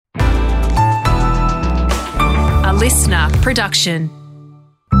listener production.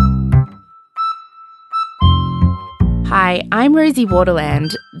 Hi, I'm Rosie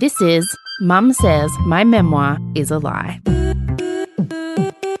Waterland. This is Mum Says My Memoir is a Lie.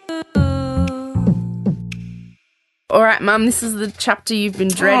 All right, Mum, this is the chapter you've been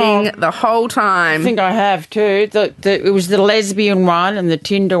dreading the whole time. I think I have too. It was the lesbian one and the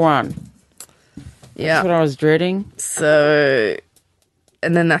Tinder one. Yeah. That's what I was dreading. So,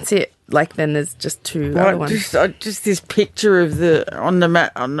 and then that's it. Like, then there's just two other ones. Just this picture of on the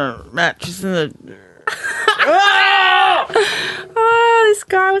mattress and the... Oh, this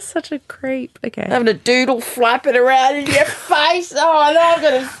guy was such a creep. Okay. Having a doodle flapping around in your face. Oh, I know, I'm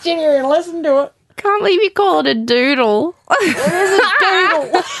going to sit here and listen to it. Can't believe you call it a doodle. It is a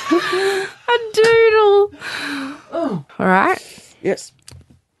doodle. A doodle. Oh. All right. Yes.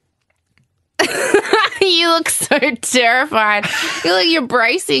 You look so terrified. You look like you're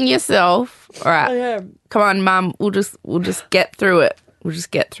bracing yourself. All right. I am. Come on, Mum. We'll just get through it. We'll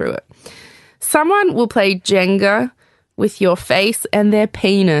just get through it. Someone will play Jenga with your face and their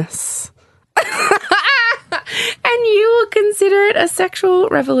penis. And you will consider it a sexual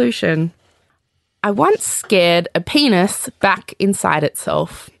revolution. I once scared a penis back inside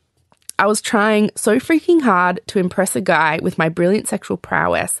itself. I was trying so freaking hard to impress a guy with my brilliant sexual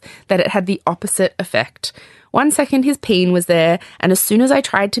prowess that it had the opposite effect. 1 second his peen was there, and as soon as I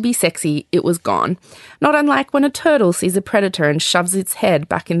tried to be sexy, it was gone. Not unlike when a turtle sees a predator and shoves its head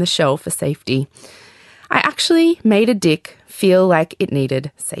back in the shell for safety. I actually made a dick feel like it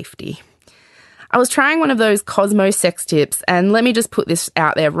needed safety. I was trying one of those Cosmo sex tips, and let me just put this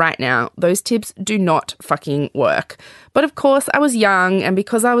out there right now. Those tips do not fucking work. But of course, I was young, and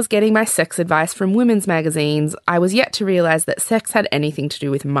because I was getting my sex advice from women's magazines, I was yet to realise that sex had anything to do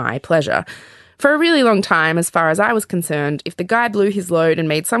with my pleasure. For a really long time, as far as I was concerned, if the guy blew his load and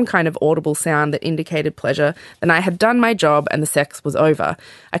made some kind of audible sound that indicated pleasure, then I had done my job and the sex was over.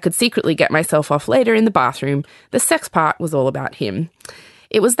 I could secretly get myself off later in the bathroom. The sex part was all about him.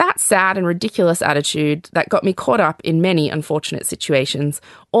 It was that sad and ridiculous attitude that got me caught up in many unfortunate situations,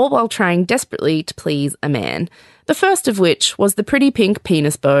 all while trying desperately to please a man. The first of which was the pretty pink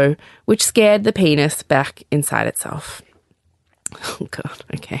penis bow, which scared the penis back inside itself. Oh, God.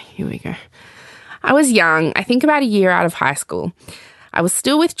 Okay, here we go. I was young, I think about a year out of high school. I was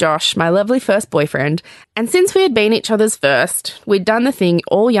still with Josh, my lovely first boyfriend, and since we had been each other's first, we'd done the thing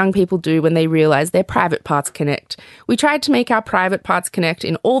all young people do when they realise their private parts connect. We tried to make our private parts connect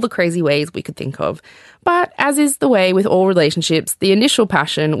in all the crazy ways we could think of. But, as is the way with all relationships, the initial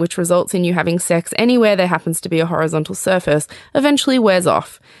passion, which results in you having sex anywhere there happens to be a horizontal surface, eventually wears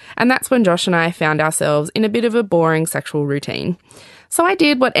off. And that's when Josh and I found ourselves in a bit of a boring sexual routine. So I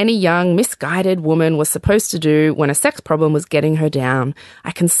did what any young, misguided woman was supposed to do when a sex problem was getting her down.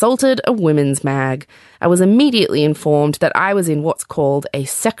 I consulted a women's mag. I was immediately informed that I was in what's called a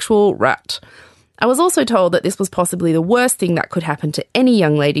sexual rut. I was also told that this was possibly the worst thing that could happen to any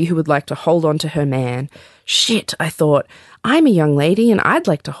young lady who would like to hold on to her man. Shit, I thought. I'm a young lady and I'd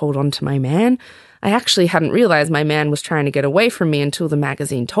like to hold on to my man. I actually hadn't realised my man was trying to get away from me until the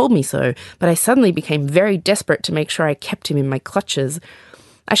magazine told me so, but I suddenly became very desperate to make sure I kept him in my clutches.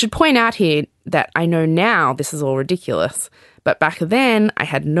 I should point out here that I know now this is all ridiculous, but back then I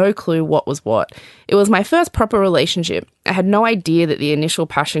had no clue what was what. It was my first proper relationship. I had no idea that the initial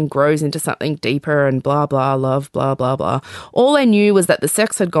passion grows into something deeper and blah blah love blah blah blah. All I knew was that the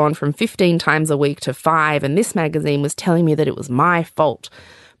sex had gone from 15 times a week to 5, and this magazine was telling me that it was my fault.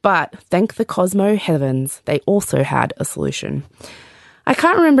 But, thank the Cosmo heavens, they also had a solution. I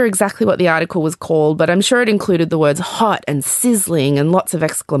can't remember exactly what the article was called, but I'm sure it included the words hot and sizzling and lots of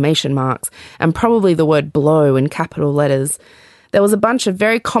exclamation marks, and probably the word blow in capital letters. There was a bunch of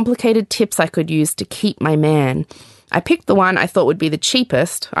very complicated tips I could use to keep my man. I picked the one I thought would be the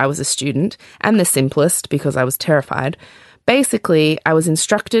cheapest, I was a student, and the simplest because I was terrified. Basically, I was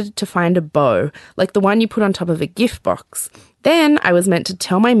instructed to find a bow, like the one you put on top of a gift box. Then I was meant to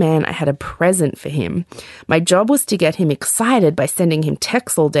tell my man I had a present for him. My job was to get him excited by sending him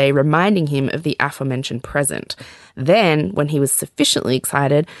texts all day reminding him of the aforementioned present. Then, when he was sufficiently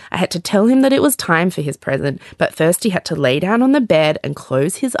excited, I had to tell him that it was time for his present, but first he had to lay down on the bed and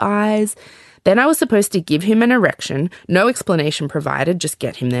close his eyes. Then I was supposed to give him an erection, no explanation provided, just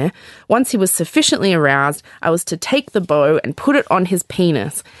get him there. Once he was sufficiently aroused, I was to take the bow and put it on his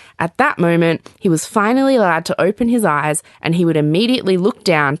penis. At that moment, he was finally allowed to open his eyes and he would immediately look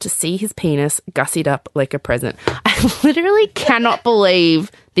down to see his penis gussied up like a present. I literally cannot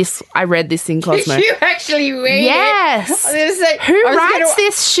believe this. I read this in Cosmo. Did you actually read yes. it? I was gonna say, who writes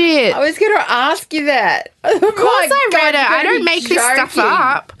this shit? I was going to ask you that. Of course I read it. I don't make this stuff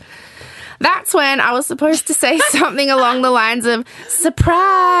up. That's when I was supposed to say something along the lines of,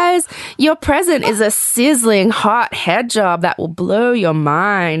 surprise, your present is a sizzling hot head job that will blow your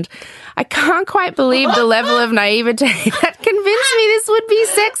mind. I can't quite believe the level of naivete that convinced me this would be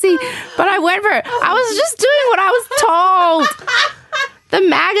sexy, but I went for it. I was just doing what I was told. The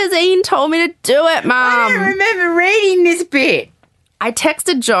magazine told me to do it, Mum. I don't remember reading this bit. I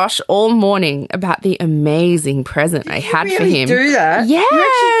texted Josh all morning about the amazing present I had for him. Did you really do that? Yes. You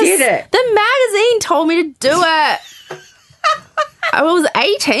actually did it. The magazine told me to do it. I was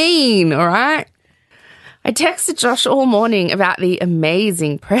 18, all right? I texted Josh all morning about the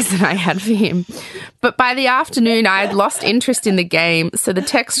amazing present I had for him. But by the afternoon, I had lost interest in the game, so the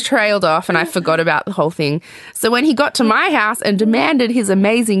text trailed off and I forgot about the whole thing. So when he got to my house and demanded his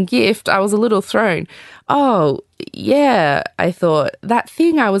amazing gift, I was a little thrown. Oh, yeah, I thought, that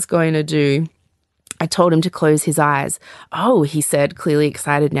thing I was going to do. I told him to close his eyes. Oh, he said, clearly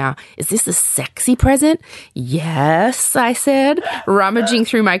excited now. Is this a sexy present? Yes, I said, rummaging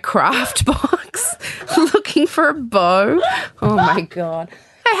through my craft box, looking for a bow. Oh, my God.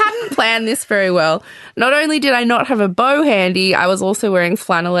 I hadn't planned this very well. Not only did I not have a bow handy, I was also wearing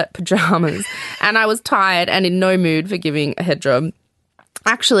flannelette pajamas, and I was tired and in no mood for giving a head job.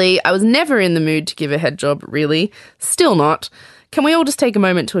 Actually, I was never in the mood to give a head job, really. Still not. Can we all just take a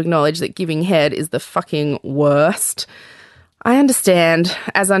moment to acknowledge that giving head is the fucking worst? I understand,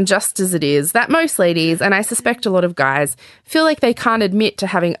 as unjust as it is, that most ladies, and I suspect a lot of guys, feel like they can't admit to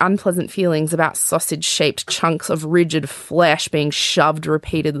having unpleasant feelings about sausage-shaped chunks of rigid flesh being shoved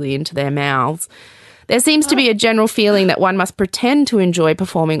repeatedly into their mouths. There seems to be a general feeling that one must pretend to enjoy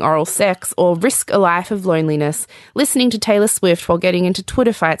performing oral sex or risk a life of loneliness, listening to Taylor Swift while getting into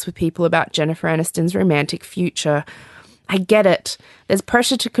Twitter fights with people about Jennifer Aniston's romantic future. I get it. There's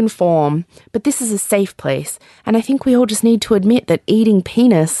pressure to conform, but this is a safe place, and I think we all just need to admit that eating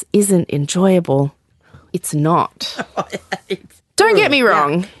penis isn't enjoyable. It's not. Don't get me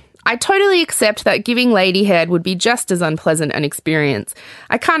wrong. Yeah. I totally accept that giving lady head would be just as unpleasant an experience.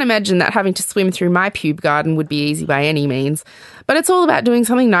 I can't imagine that having to swim through my pube garden would be easy by any means. But it's all about doing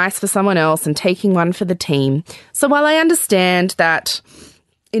something nice for someone else and taking one for the team. So while I understand that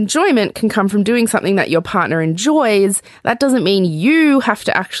enjoyment can come from doing something that your partner enjoys, that doesn't mean you have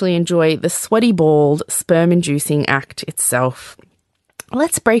to actually enjoy the sweaty, bald, sperm-inducing act itself.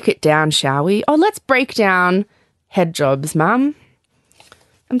 Let's break it down, shall we? Oh, let's break down head jobs, Mum.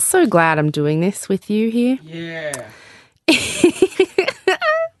 I'm so glad I'm doing this with you here. Yeah.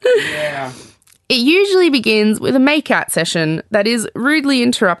 Yeah. It usually begins with a make-out session that is rudely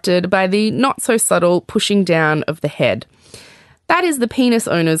interrupted by the not-so-subtle pushing down of the head. That is the penis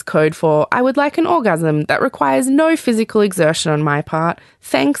owner's code for, I would like an orgasm that requires no physical exertion on my part.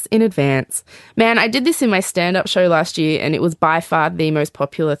 Thanks in advance. Man, I did this in my stand-up show last year, and it was by far the most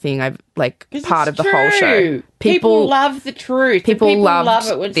popular thing part of the whole show. People love the truth. People love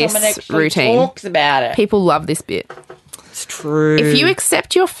it when someone actually talks about it. People love this bit. It's true. If you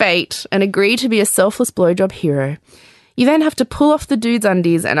accept your fate and agree to be a selfless blowjob hero, you then have to pull off the dude's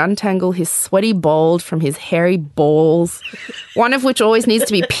undies and untangle his sweaty bald from his hairy balls, one of which always needs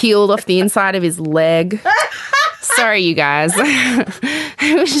to be peeled off the inside of his leg. Sorry, you guys.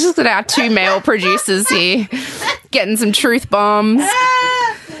 We just got our two male producers here getting some truth bombs.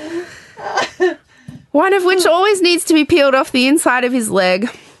 One of which always needs to be peeled off the inside of his leg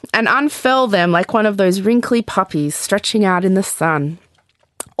and unfurl them like one of those wrinkly puppies stretching out in the sun.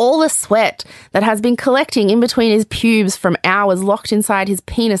 All the sweat that has been collecting in between his pubes from hours locked inside his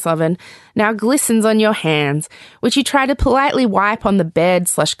penis oven now glistens on your hands, which you try to politely wipe on the bed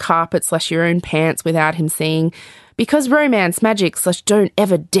 / carpet / your own pants without him seeing, because romance, magic / don't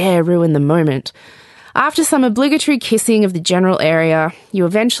ever dare ruin the moment. After some obligatory kissing of the general area, you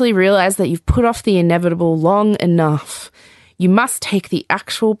eventually realise that you've put off the inevitable long enough. You must take the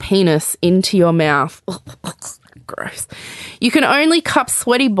actual penis into your mouth. Gross. You can only cup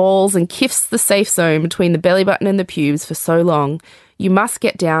sweaty balls and kiss the safe zone between the belly button and the pubes for so long. You must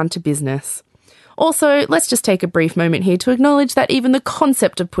get down to business. Also, let's just take a brief moment here to acknowledge that even the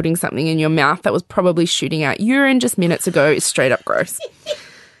concept of putting something in your mouth that was probably shooting out urine just minutes ago is straight up gross.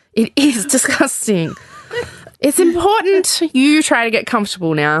 It is disgusting. It's important you try to get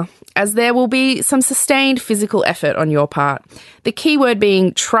comfortable now, as there will be some sustained physical effort on your part. The key word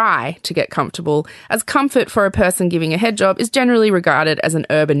being try to get comfortable, as comfort for a person giving a head job is generally regarded as an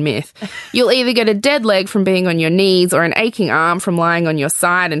urban myth. You'll either get a dead leg from being on your knees or an aching arm from lying on your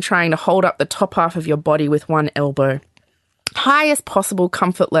side and trying to hold up the top half of your body with one elbow. highest possible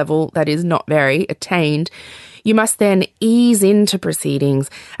comfort level, that is not very, attained, you must then ease into proceedings,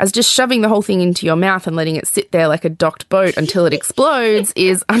 as just shoving the whole thing into your mouth and letting it sit there like a docked boat until it explodes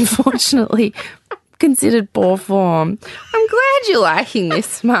is unfortunately considered poor form. I'm glad you're liking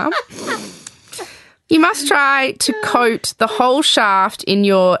this, Mum. You must try to coat the whole shaft in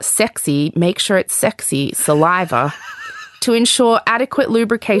your sexy, make sure it's sexy, saliva to ensure adequate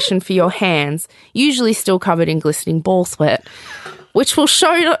lubrication for your hands, usually still covered in glistening ball sweat, which will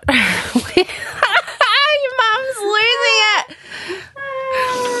show... Your mum's losing it.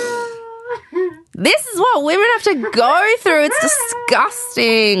 This is what women have to go through. It's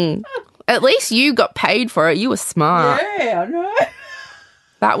disgusting. At least you got paid for it. You were smart. Yeah, I know.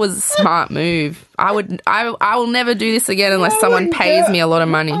 That was a smart move. I will never do this again unless someone pays me a lot of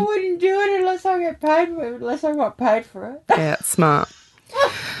money. I wouldn't do it unless I got paid for it. Yeah, it's smart.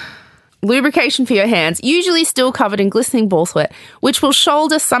 Lubrication for your hands, usually still covered in glistening ball sweat, which will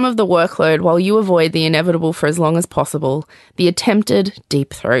shoulder some of the workload while you avoid the inevitable for as long as possible, the attempted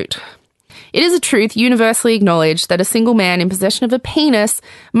deep throat. It is a truth universally acknowledged that a single man in possession of a penis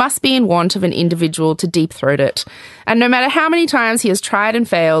must be in want of an individual to deep throat it. And no matter how many times he has tried and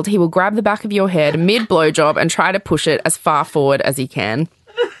failed, he will grab the back of your head mid-blowjob and try to push it as far forward as he can.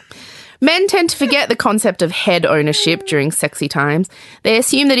 Men tend to forget the concept of head ownership during sexy times. They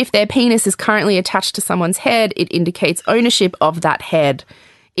assume that if their penis is currently attached to someone's head, it indicates ownership of that head.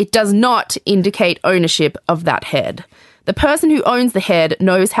 It does not indicate ownership of that head. The person who owns the head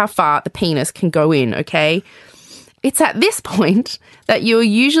knows how far the penis can go in, okay? It's at this point that you're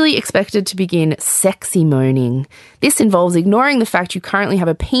usually expected to begin sexy moaning. This involves ignoring the fact you currently have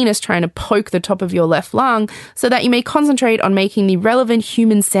a penis trying to poke the top of your left lung so that you may concentrate on making the relevant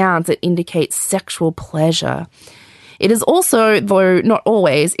human sounds that indicate sexual pleasure. It is also, though not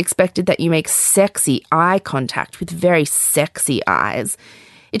always, expected that you make sexy eye contact with very sexy eyes.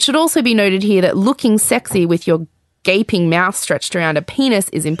 It should also be noted here that looking sexy with your gaping mouth stretched around a penis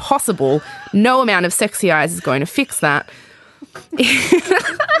is impossible. No amount of sexy eyes is going to fix that.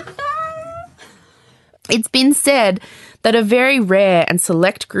 It's been said that a very rare and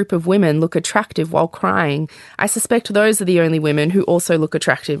select group of women look attractive while crying. I suspect those are the only women who also look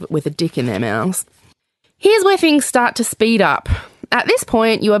attractive with a dick in their mouths. Here's where things start to speed up. At this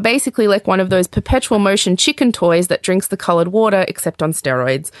point, you are basically like one of those perpetual motion chicken toys that drinks the coloured water, except on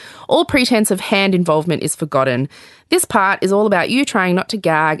steroids. All pretense of hand involvement is forgotten. This part is all about you trying not to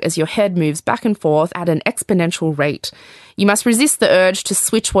gag as your head moves back and forth at an exponential rate. You must resist the urge to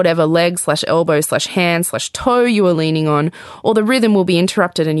switch whatever leg/elbow/hand/toe you are leaning on, or the rhythm will be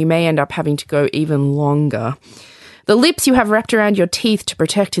interrupted and you may end up having to go even longer. The lips you have wrapped around your teeth to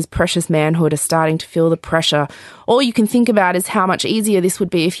protect his precious manhood are starting to feel the pressure. All you can think about is how much easier this would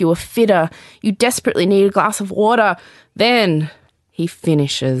be if you were fitter. You desperately need a glass of water. Then he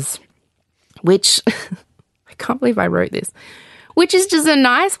finishes. Which, I can't believe I wrote this, which is just a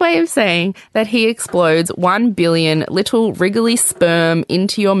nice way of saying that he explodes 1 billion little wriggly sperm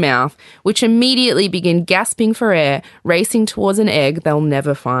into your mouth, which immediately begin gasping for air, racing towards an egg they'll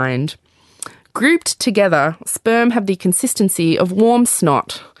never find. Grouped together, sperm have the consistency of warm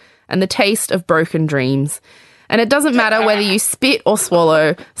snot and the taste of broken dreams. And it doesn't matter whether you spit or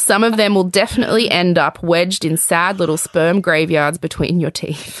swallow, some of them will definitely end up wedged in sad little sperm graveyards between your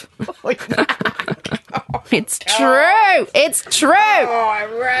teeth. It's true. It's true.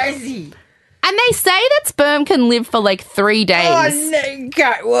 Oh, Rosie. And they say that sperm can live for like 3 days. Oh, no, you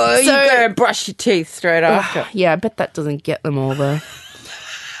can't. Well, you got to brush your teeth straight after. Yeah, I bet that doesn't get them all, though.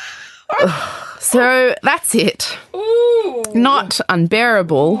 So that's it. Ooh. Not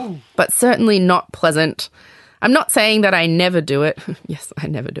unbearable, but certainly not pleasant. I'm not saying that I never do it. Yes, I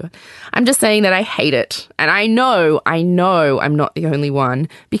never do it. I'm just saying that I hate it. And I know I'm not the only one,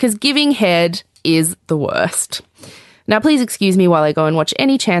 because giving head is the worst. Now, please excuse me while I go and watch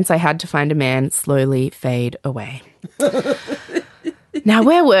any chance I had to find a man slowly fade away. Now,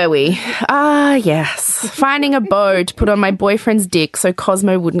 where were we? Yes. Finding a bow to put on my boyfriend's dick so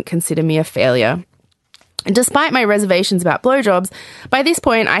Cosmo wouldn't consider me a failure. And despite my reservations about blowjobs, by this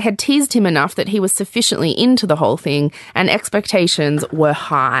point I had teased him enough that he was sufficiently into the whole thing, and expectations were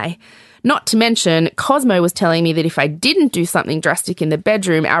high. Not to mention, Cosmo was telling me that if I didn't do something drastic in the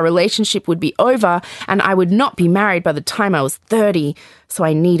bedroom, our relationship would be over and I would not be married by the time I was 30, so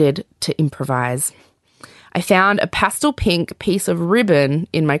I needed to improvise. I found a pastel pink piece of ribbon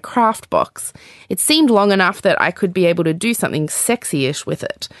in my craft box. It seemed long enough that I could be able to do something sexy-ish with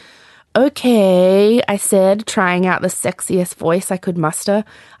it. Okay, I said, trying out the sexiest voice I could muster.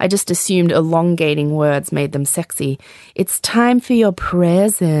 I just assumed elongating words made them sexy. It's time for your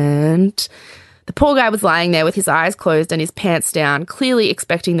present. The poor guy was lying there with his eyes closed and his pants down, clearly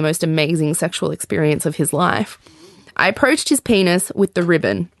expecting the most amazing sexual experience of his life. I approached his penis with the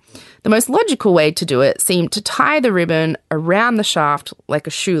ribbon. The most logical way to do it seemed to tie the ribbon around the shaft like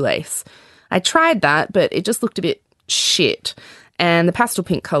a shoelace. I tried that, but it just looked a bit shit, and the pastel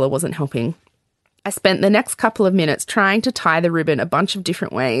pink colour wasn't helping. I spent the next couple of minutes trying to tie the ribbon a bunch of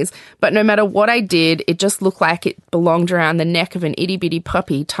different ways, but no matter what I did, it just looked like it belonged around the neck of an itty-bitty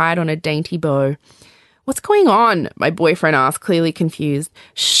puppy tied on a dainty bow. "What's going on?" my boyfriend asked, clearly confused.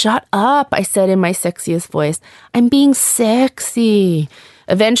 "Shut up," I said in my sexiest voice. "I'm being sexy."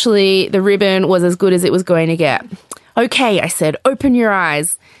 Eventually, the ribbon was as good as it was going to get. "Okay," I said, "open your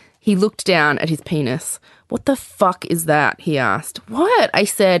eyes." He looked down at his penis. "What the fuck is that?" he asked. "What?" I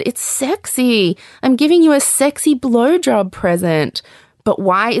said. "It's sexy. I'm giving you a sexy blowjob present." "But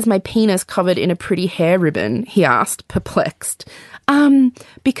why is my penis covered in a pretty hair ribbon?" he asked, perplexed.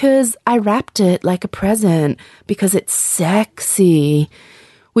 Because I wrapped it like a present, because it's sexy."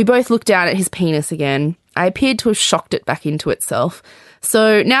 We both looked down at his penis again. I appeared to have shocked it back into itself.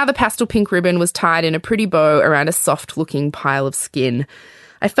 So now the pastel pink ribbon was tied in a pretty bow around a soft-looking pile of skin.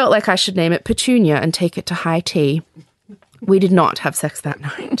 I felt like I should name it Petunia and take it to high tea. We did not have sex that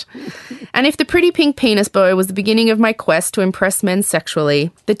night. And if the pretty pink penis bow was the beginning of my quest to impress men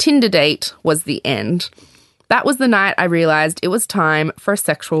sexually, the Tinder date was the end. That was the night I realised it was time for a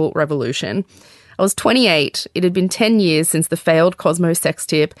sexual revolution. I was 28, it had been 10 years since the failed Cosmo sex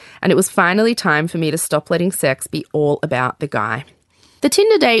tip, and it was finally time for me to stop letting sex be all about the guy. The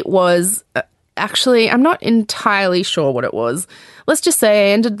Tinder date was... Actually, I'm not entirely sure what it was. Let's just say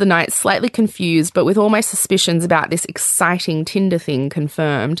I ended the night slightly confused, but with all my suspicions about this exciting Tinder thing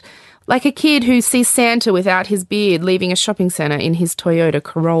confirmed. Like a kid who sees Santa without his beard leaving a shopping centre in his Toyota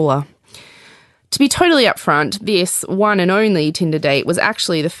Corolla. To be totally upfront, this one and only Tinder date was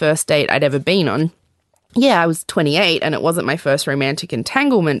actually the first date I'd ever been on. Yeah, I was 28 and it wasn't my first romantic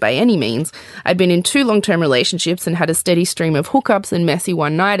entanglement by any means. I'd been in 2 long-term relationships and had a steady stream of hookups and messy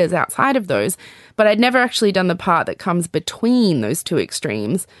one-nighters outside of those, but I'd never actually done the part that comes between those 2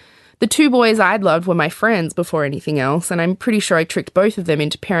 extremes. The 2 boys I'd loved were my friends before anything else, and I'm pretty sure I tricked both of them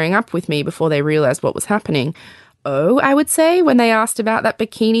into pairing up with me before they realised what was happening. "Oh," I would say, when they asked about that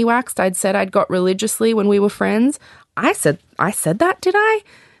bikini waxed I'd said I'd got religiously when we were friends. I said that, did I?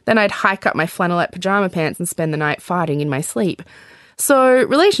 Then I'd hike up my flannelette pajama pants and spend the night farting in my sleep. So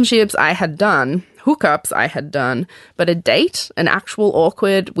relationships I had done, hookups I had done, but a date, an actual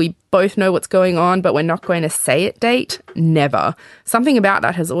awkward, we both know what's going on but we're not going to say it date, never. Something about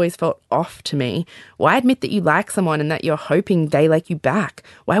that has always felt off to me. Why admit that you like someone and that you're hoping they like you back?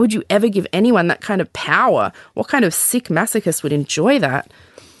 Why would you ever give anyone that kind of power? What kind of sick masochist would enjoy that?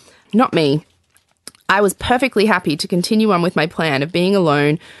 Not me. I was perfectly happy to continue on with my plan of being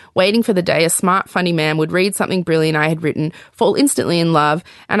alone, waiting for the day a smart, funny man would read something brilliant I had written, fall instantly in love,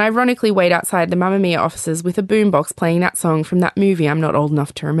 and ironically wait outside the Mamma Mia offices with a boombox playing that song from that movie I'm not old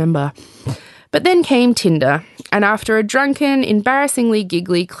enough to remember. But then came Tinder, and after a drunken, embarrassingly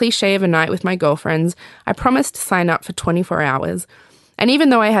giggly cliche of a night with my girlfriends, I promised to sign up for 24 hours. And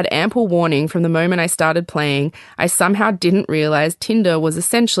even though I had ample warning from the moment I started playing, I somehow didn't realise Tinder was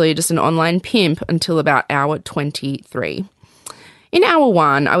essentially just an online pimp until about hour 23. In hour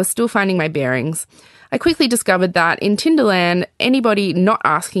 1, I was still finding my bearings. I quickly discovered that in Tinderland, anybody not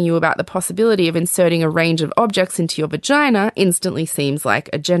asking you about the possibility of inserting a range of objects into your vagina instantly seems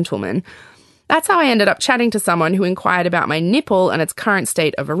like a gentleman. That's how I ended up chatting to someone who inquired about my nipple and its current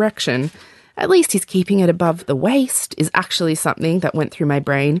state of erection. At least he's keeping it above the waist is actually something that went through my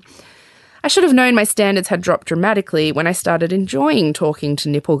brain. I should have known my standards had dropped dramatically when I started enjoying talking to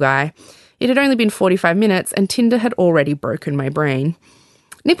Nipple Guy. It had only been 45 minutes and Tinder had already broken my brain.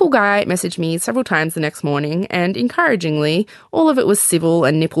 Nipple Guy messaged me several times the next morning and, encouragingly, all of it was civil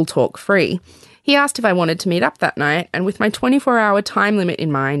and nipple talk free. He asked if I wanted to meet up that night, and with my 24-hour time limit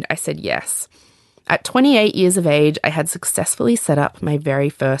in mind, I said yes. At 28 years of age, I had successfully set up my very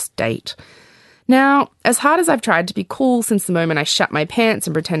first date. Now, as hard as I've tried to be cool since the moment I shat my pants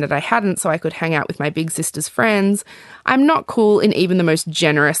and pretended I hadn't so I could hang out with my big sister's friends, I'm not cool in even the most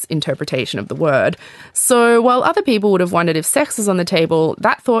generous interpretation of the word. So while other people would have wondered if sex was on the table,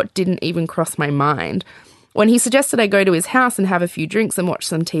 that thought didn't even cross my mind. When he suggested I go to his house and have a few drinks and watch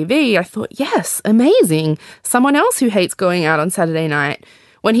some TV, I thought, yes, amazing. Someone else who hates going out on Saturday night.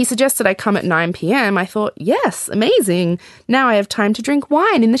 When he suggested I come at 9 p.m, I thought, yes, amazing. Now I have time to drink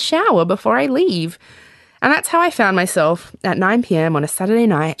wine in the shower before I leave. And that's how I found myself at 9 p.m. on a Saturday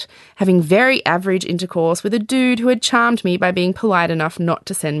night, having very average intercourse with a dude who had charmed me by being polite enough not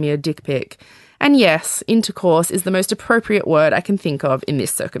to send me a dick pic. And yes, intercourse is the most appropriate word I can think of in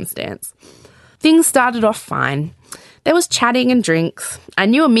this circumstance. Things started off fine. There was chatting and drinks. I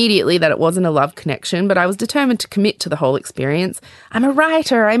knew immediately that it wasn't a love connection, but I was determined to commit to the whole experience. I'm a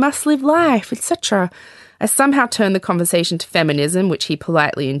writer, I must live life, etc. I somehow turned the conversation to feminism, which he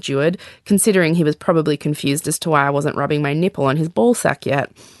politely endured, considering he was probably confused as to why I wasn't rubbing my nipple on his ballsack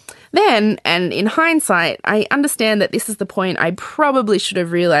yet. Then, and in hindsight, I understand that this is the point I probably should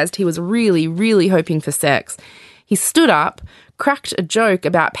have realised he was really, really hoping for sex. He stood up, cracked a joke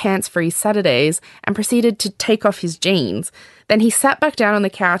about pants-free Saturdays, and proceeded to take off his jeans. Then he sat back down on the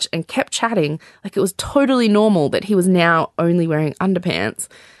couch and kept chatting like it was totally normal that he was now only wearing underpants.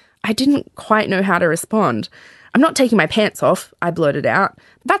 I didn't quite know how to respond. I'm not taking my pants off, I blurted out.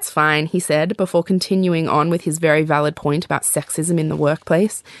 That's fine, he said, before continuing on with his very valid point about sexism in the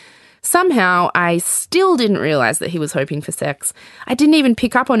workplace. Somehow, I still didn't realise that he was hoping for sex. I didn't even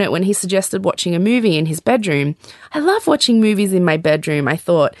pick up on it when he suggested watching a movie in his bedroom. I love watching movies in my bedroom, I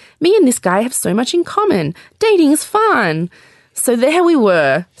thought. Me and this guy have so much in common. Dating is fun. So there we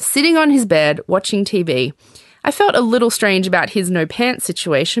were, sitting on his bed, watching TV. I felt a little strange about his no pants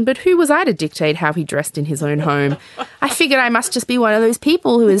situation, but who was I to dictate how he dressed in his own home? I figured I must just be one of those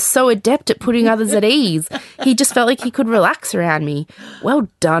people who is so adept at putting others at ease. He just felt like he could relax around me. Well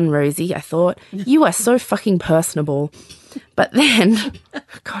done, Rosie, I thought. You are so fucking personable. But then,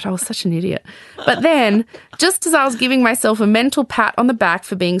 God, I was such an idiot. But then, just as I was giving myself a mental pat on the back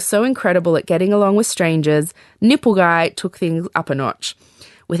for being so incredible at getting along with strangers, Nipple Guy took things up a notch.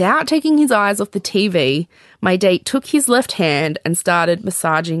 Without taking his eyes off the TV, my date took his left hand and started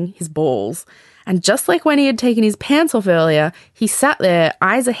massaging his balls. And just like when he had taken his pants off earlier, he sat there,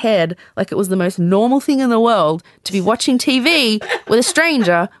 eyes ahead, like it was the most normal thing in the world to be watching TV with a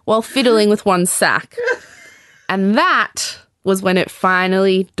stranger while fiddling with one's sack. And that was when it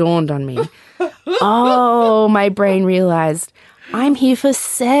finally dawned on me. Oh, my brain realized, I'm here for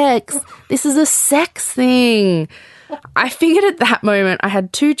sex. This is a sex thing. I figured at that moment I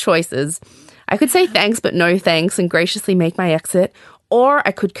had two choices. I could say thanks but no thanks and graciously make my exit, or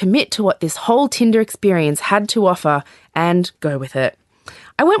I could commit to what this whole Tinder experience had to offer and go with it.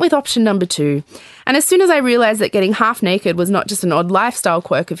 I went with option number 2, and as soon as I realised that getting half naked was not just an odd lifestyle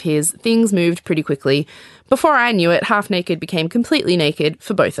quirk of his, things moved pretty quickly. Before I knew it, half naked became completely naked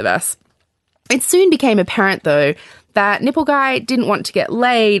for both of us. It soon became apparent, though, that Nipple Guy didn't want to get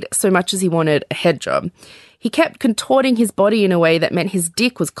laid so much as he wanted a head job. He kept contorting his body in a way that meant his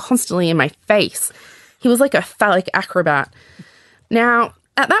dick was constantly in my face. He was like a phallic acrobat. Now,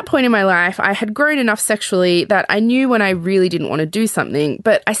 at that point in my life, I had grown enough sexually that I knew when I really didn't want to do something,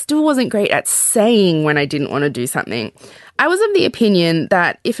 but I still wasn't great at saying when I didn't want to do something. I was of the opinion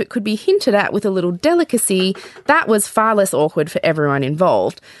that if it could be hinted at with a little delicacy, that was far less awkward for everyone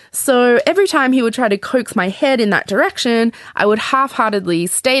involved. So every time he would try to coax my head in that direction, I would half-heartedly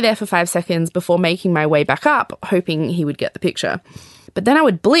stay there for 5 seconds before making my way back up, hoping he would get the picture. But then I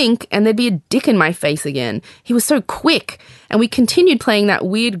would blink and there'd be a dick in my face again. He was so quick, and we continued playing that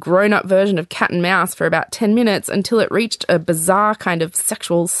weird grown-up version of cat and mouse for about 10 minutes until it reached a bizarre kind of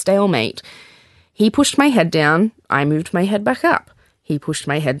sexual stalemate. He pushed my head down, I moved my head back up. He pushed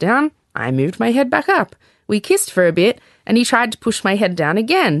my head down, I moved my head back up. We kissed for a bit, and he tried to push my head down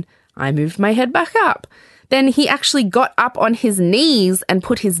again. I moved my head back up. Then he actually got up on his knees and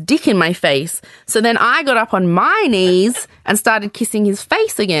put his dick in my face. So then I got up on my knees and started kissing his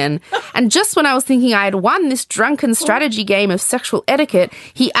face again. And just when I was thinking I had won this drunken strategy game of sexual etiquette,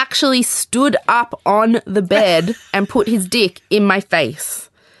 he actually stood up on the bed and put his dick in my face.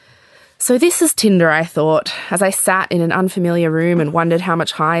 So this is Tinder, I thought, as I sat in an unfamiliar room and wondered how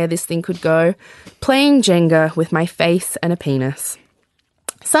much higher this thing could go, playing Jenga with my face and a penis.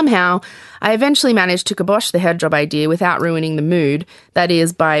 Somehow, I eventually managed to kibosh the head job idea without ruining the mood, that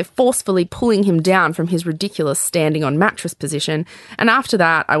is, by forcefully pulling him down from his ridiculous standing on mattress position, and after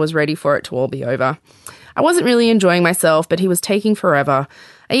that, I was ready for it to all be over. I wasn't really enjoying myself, but he was taking forever.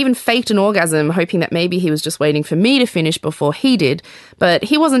 I even faked an orgasm, hoping that maybe he was just waiting for me to finish before he did, but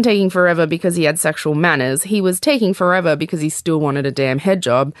he wasn't taking forever because he had sexual manners. He was taking forever because he still wanted a damn head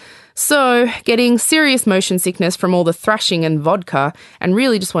job. So, getting serious motion sickness from all the thrashing and vodka, and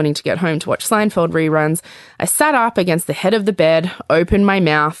really just wanting to get home to watch Seinfeld reruns, I sat up against the head of the bed, opened my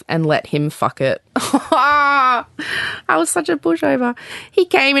mouth, and let him fuck it. I was such a pushover. He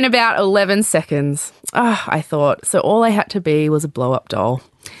came in about 11 seconds. I thought, so all I had to be was a blow-up doll.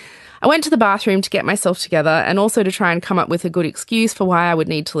 I went to the bathroom to get myself together and also to try and come up with a good excuse for why I would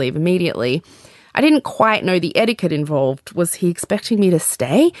need to leave immediately. I didn't quite know the etiquette involved. Was he expecting me to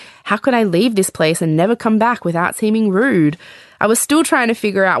stay? How could I leave this place and never come back without seeming rude? I was still trying to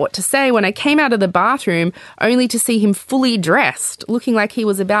figure out what to say when I came out of the bathroom only to see him fully dressed, looking like he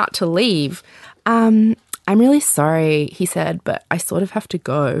was about to leave. I'm really sorry, he said, but I sort of have to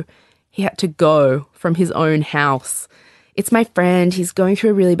go. He had to go from his own house. It's my friend. He's going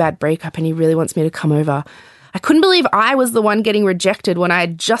through a really bad breakup and he really wants me to come over. I couldn't believe I was the one getting rejected when I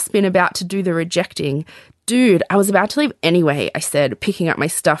had just been about to do the rejecting. Dude, I was about to leave anyway, I said, picking up my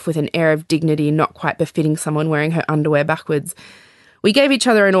stuff with an air of dignity not quite befitting someone wearing her underwear backwards. We gave each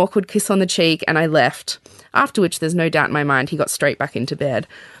other an awkward kiss on the cheek and I left, after which there's no doubt in my mind he got straight back into bed.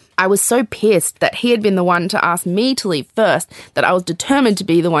 I was so pissed that he had been the one to ask me to leave first that I was determined to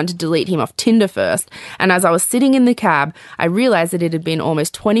be the one to delete him off Tinder first. And as I was sitting in the cab, I realised that it had been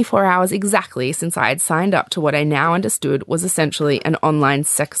almost 24 hours exactly since I had signed up to what I now understood was essentially an online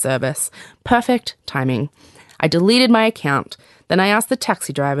sex service. Perfect timing. I deleted my account. Then I asked the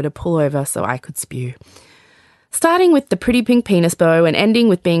taxi driver to pull over so I could spew. Starting with the pretty pink penis bow and ending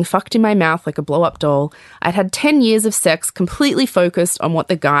with being fucked in my mouth like a blow-up doll, I'd had 10 years of sex completely focused on what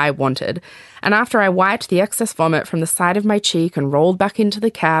the guy wanted. And after I wiped the excess vomit from the side of my cheek and rolled back into the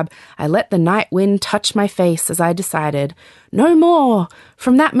cab, I let the night wind touch my face as I decided, no more.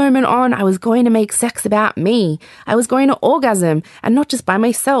 From that moment on, I was going to make sex about me. I was going to orgasm, and not just by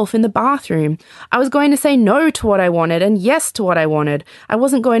myself in the bathroom. I was going to say no to what I wanted and yes to what I wanted. I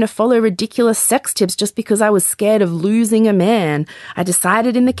wasn't going to follow ridiculous sex tips just because I was scared of losing a man. I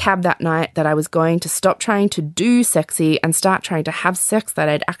decided in the cab that night that I was going to stop trying to do sexy and start trying to have sex that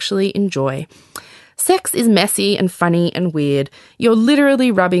I'd actually enjoy. Sex is messy and funny and weird. You're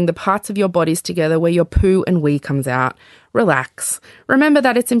literally rubbing the parts of your bodies together where your poo and wee comes out. Relax. Remember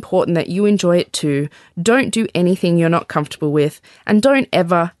that it's important that you enjoy it too. Don't do anything you're not comfortable with. And don't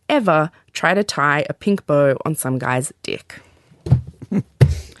ever, ever try to tie a pink bow on some guy's dick.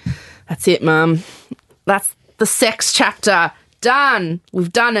 That's it, Mum. That's the sex chapter. Done.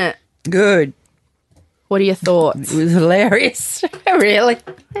 We've done it. Good. What are your thoughts? It was hilarious. Really?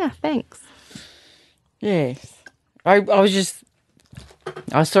 Yeah, thanks. Yes. I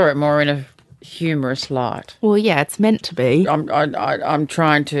saw it more in a humorous light. Well, yeah, it's meant to be. I'm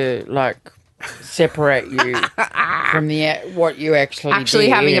trying to separate you from what you actually did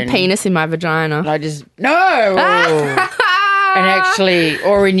having a penis in my vagina. I just and actually,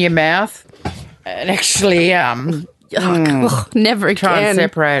 or in your mouth, and actually never again. Try and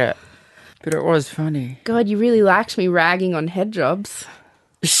separate it. But it was funny. God, you really liked me ragging on head jobs.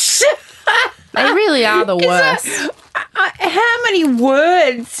 They really are the worst. How many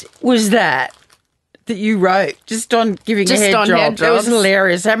words was that you wrote just on giving a head job? That was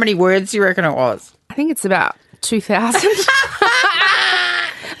hilarious. How many words do you reckon it was? I think it's about 2,000.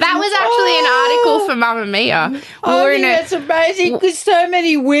 That was actually an article for Mamma Mia. That's amazing because so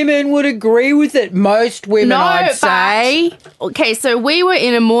many women would agree with it. Most women, I'd say. Okay, so we were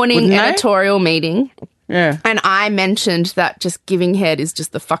in a morning editorial meeting. Yeah. And I mentioned that just giving head is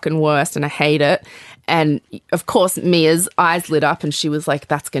just the fucking worst and I hate it. And, of course, Mia's eyes lit up and she was like,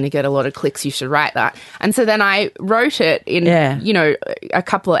 that's going to get a lot of clicks. You should write that. And so then I wrote it in, a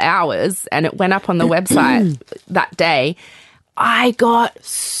couple of hours and it went up on the website that day. I got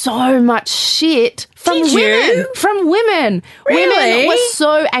so much shit from women. Really? Women were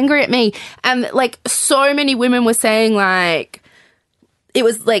so angry at me. And, so many women were saying, it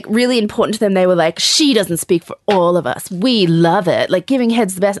was, really important to them. They were like, she doesn't speak for all of us. We love it. Giving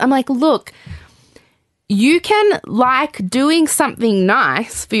head's the best. I'm like, look, you can like doing something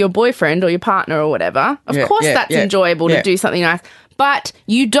nice for your boyfriend or your partner or whatever. Of course that's enjoyable to do something nice. But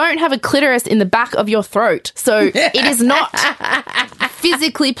you don't have a clitoris in the back of your throat. So it is not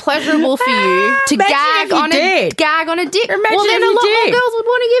physically pleasurable for you to gag on a dick. Imagine well, then a lot more girls would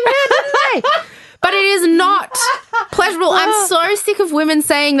want to give head, wouldn't they? But it is not pleasurable. I'm so sick of women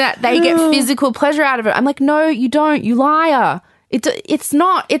saying that they get physical pleasure out of it. I'm like, no, you don't. You liar. It's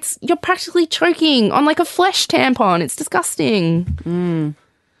not. You're practically choking on a flesh tampon. It's disgusting.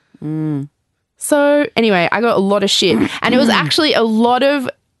 So anyway, I got a lot of shit. And it was actually a lot of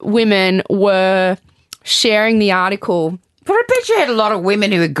women were sharing the article. But I bet you had a lot of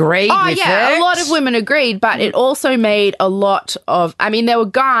women who agreed with it. A lot of women agreed. But it also made a lot of, there were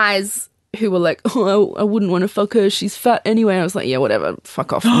guys who were like, oh, I wouldn't want to fuck her. She's fat anyway. I was like, yeah, whatever.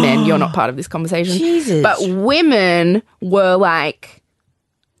 Fuck off, men. You're not part of this conversation. Jesus. But women were like,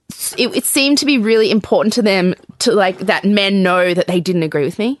 it seemed to be really important to them to that men know that they didn't agree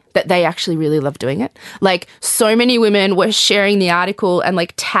with me, that they actually really love doing it. So many women were sharing the article and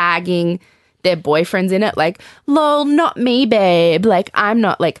tagging their boyfriends in it, lol, not me, babe. I'm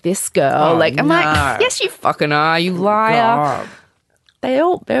not like this girl. I'm like, yes, you fucking are, you liar. God.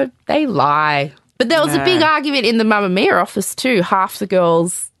 They lie. But there was a big argument in the Mamma Mia office too. Half the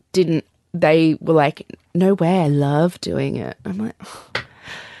girls didn't. They were like, no way, I love doing it. I'm like,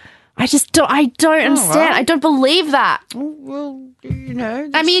 I don't understand. Well. I don't believe that. Well,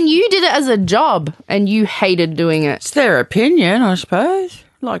 I mean, you did it as a job and you hated doing it. it's their opinion, I suppose.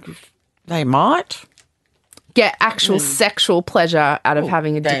 Like, they might. Get actual sexual pleasure out of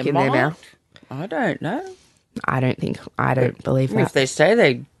having a dick in their mouth. I don't know. I don't believe that. If they say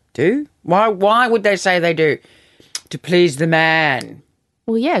they do, why would they say they do? To please the man.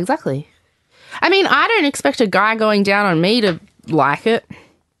 Well, yeah, exactly. I mean, I don't expect a guy going down on me to like it.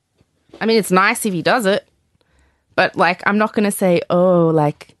 I mean, it's nice if he does it. But, like, I'm not going to say, oh,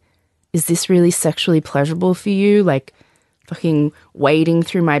 like, is this really sexually pleasurable for you? Like, fucking wading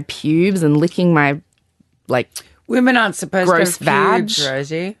through my pubes and licking my, like, women aren't supposed gross to have pubes, vag.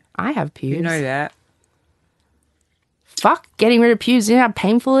 Rosie. I have pubes. You know that. Fuck, getting rid of pubes. You know how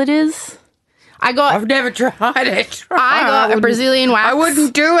painful it is? I've never tried it. I got a Brazilian wax. I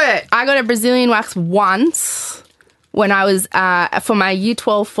wouldn't do it. I got a Brazilian wax once when I was for my Year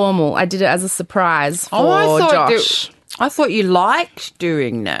 12 formal. I did it as a surprise for Josh. I thought you liked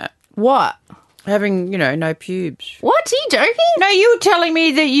doing that. What? Having, no pubes. What? Are you joking? No, you were telling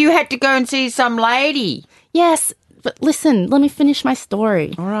me that you had to go and see some lady. Yes, but listen, let me finish my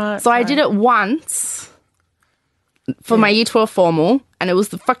story. All right. So I did it once for my Year 12 formal, and it was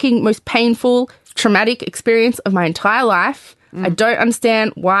the fucking most painful, traumatic experience of my entire life. I don't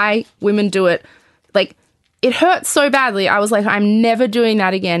understand why women do it. Like, it hurts so badly. I was like, I'm never doing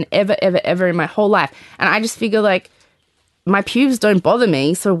that again, ever, ever, ever in my whole life. And I just figure, like, my pubes don't bother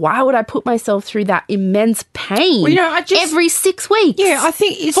me, so why would I put myself through that immense pain every 6 weeks? Yeah, I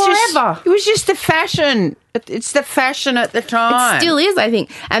think it's forever. It was just the fashion. It's the fashion at the time. It still is, I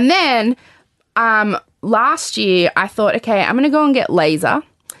think. And then last year, I thought, okay, I'm going to go and get laser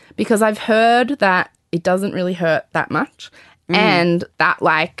because I've heard that it doesn't really hurt that much. And that,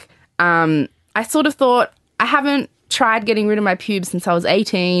 like, I sort of thought, I haven't tried getting rid of my pubes since I was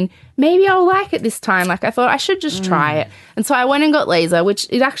 18. Maybe I'll like it this time. Like, I thought I should just try it. And so I went and got laser, which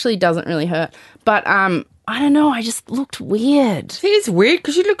it actually doesn't really hurt. But I don't know, I just looked weird. It is weird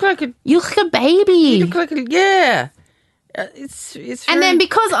because you look like a... You look like a baby. You look like a... Yeah. It's and then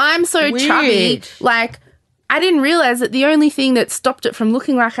because I'm so weird. chubby, like, I didn't realise that the only thing that stopped it from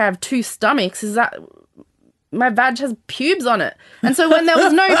looking like I have two stomachs is that my vag has pubes on it. And so when there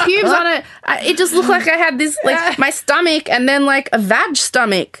was no pubes on it, it just looked like I had this, like, my stomach and then, like, a vag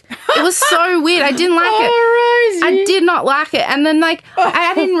stomach. It was so weird. I didn't like it. Rosie. I did not like it. And then, like,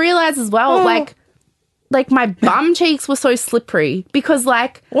 I didn't realise as well, like my bum cheeks were so slippery because,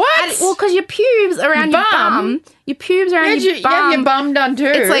 like... What? Because your pubes around your bum... Your pubes around your bum... You have your bum done too.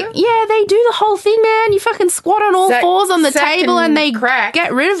 It's like, yeah, they do the whole thing, man. You fucking squat on all fours on the table and they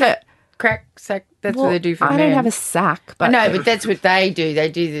get rid of it. Sack. That's what they do for men. I don't have a sack. But no, but that's what they do. They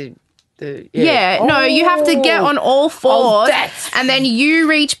do the no, you have to get on all fours that's... and then you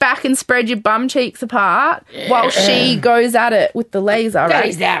reach back and spread your bum cheeks apart while she goes at it with the laser, right? That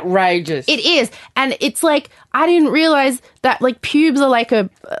is outrageous. It is. And it's like, I didn't realise that, like, pubes are like a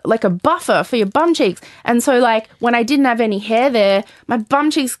buffer for your bum cheeks. And so, like, when I didn't have any hair there, my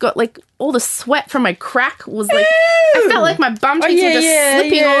bum cheeks got, like, all the sweat from my crack was, like, I felt like my bum cheeks were just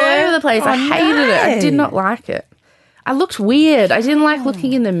slipping all over the place. I hated it. I did not like it. I looked weird. I didn't like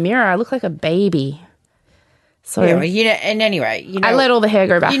looking in the mirror. I looked like a baby. So yeah, well, and anyway, I let all the hair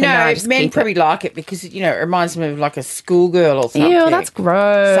grow back. Men probably like it because it reminds them of like a schoolgirl or something. Ew, that's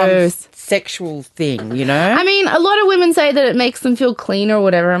gross. Some sexual thing, I mean, a lot of women say that it makes them feel clean or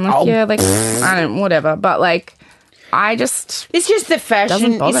whatever. I'm like, yeah, like I don't, whatever. But like, it's just the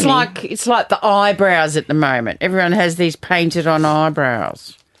fashion. It's like the eyebrows at the moment. Everyone has these painted on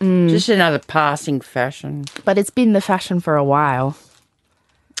eyebrows. Just another passing fashion. But it's been the fashion for a while.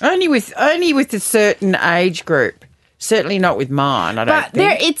 Only with a certain age group. Certainly not with mine, I don't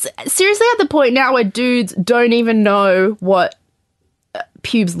think. It's seriously at the point now where dudes don't even know what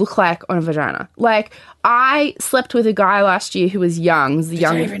pubes look like on a vagina. Like, I slept with a guy last year who was young. I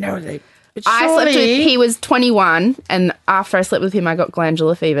don't even know what they... he was 21, and after I slept with him, I got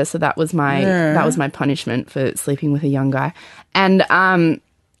glandular fever, so that was my punishment for sleeping with a young guy. And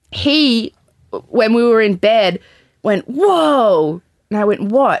he, when we were in bed, went, whoa. And I went,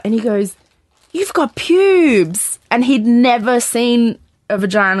 what? And he goes, you've got pubes. And he'd never seen a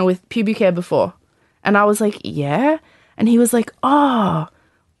vagina with pubic hair before. And I was like, yeah. And he was like, oh,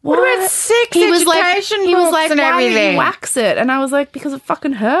 what about sex he education he was books like, and why everything? don't you wax it? And I was like, because it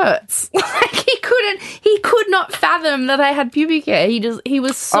fucking hurts. Like, he could not fathom that I had pubic hair. He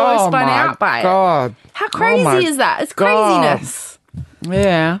was so spun out by it. How crazy is that? It's craziness.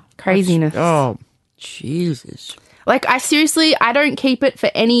 Yeah. Craziness. Oh, Jesus. Like, I don't keep it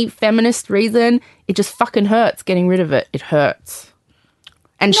for any feminist reason. It just fucking hurts getting rid of it. It hurts.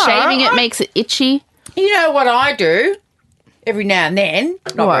 And shaving it makes it itchy. You know what I do every now and then,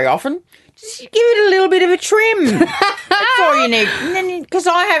 not very often, just give it a little bit of a trim. That's all you need. And then, because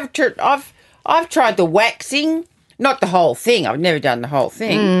I've tried the waxing, not the whole thing. I've never done the whole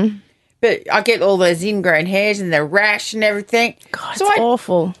thing. But I get all those ingrown hairs and the rash and everything. God, so it's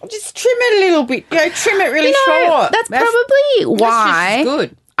awful. I just trim it a little bit. Trim it really short. That's probably why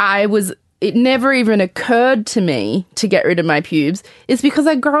good. It never even occurred to me to get rid of my pubes. It's because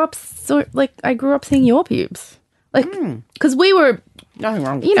I grew up seeing your pubes. Because we were... Nothing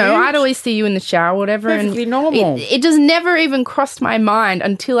wrong with pubes. I'd always see you in the shower or whatever. Perfectly normal. It just never even crossed my mind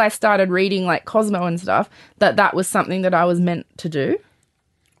until I started reading, like, Cosmo and stuff, that was something that I was meant to do.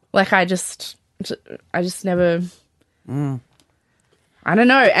 Like, I just never... I don't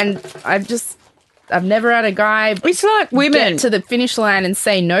know. And I've never had a guy... It's like women... get to the finish line and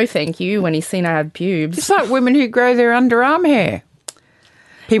say no thank you when he's seen I have pubes. It's like women who grow their underarm hair.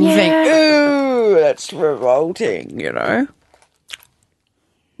 People think, ooh, that's revolting,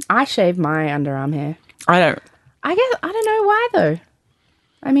 I shave my underarm hair. I don't know why, though.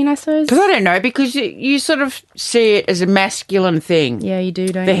 I mean, I suppose... Because I don't know, because you sort of see it as a masculine thing. Yeah, you do,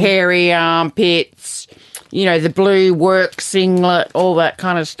 don't you? The hairy armpits, the blue work singlet, all that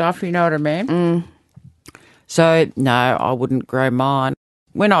kind of stuff, you know what I mean? So, no, I wouldn't grow mine.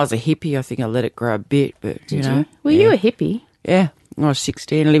 When I was a hippie, I think I let it grow a bit, but, Did you? Were you a hippie? Yeah. I was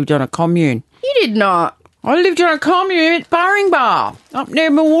 16 and lived on a commune. You did not. I lived on a commune at Barringbar, up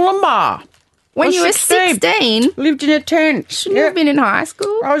near Mooloolaba. When you were 16? Lived in a tent. Shouldn't you have been in high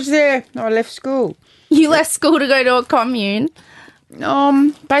school? I was there. I left school. You left school to go to a commune?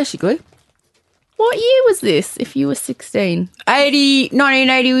 Basically. What year was this, if you were 16?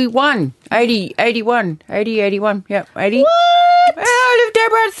 1981. 81. Yep, 80. What? Yeah, I lived there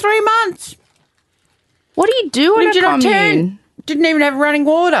about 3 months. What do you do on a commune? Didn't even have running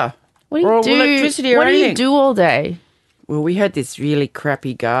water. What do you do? Electricity or what anything. What do you do all day? Well, we had this really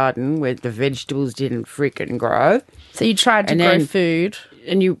crappy garden where the vegetables didn't frickin' grow. So you tried to grow food.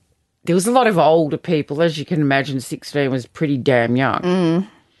 And there was a lot of older people. As you can imagine, 16 was pretty damn young.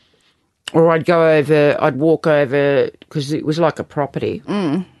 Or I'd walk over, because it was like a property.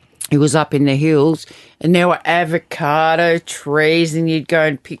 It was up in the hills, and there were avocado trees, and you'd go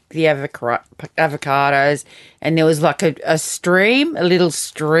and pick the avocados, and there was like a little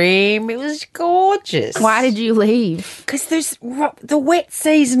stream. It was gorgeous. Why did you leave? Because the wet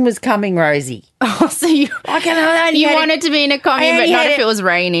season was coming, Rosie. Oh, so you wanted to be in a commune, but not if it was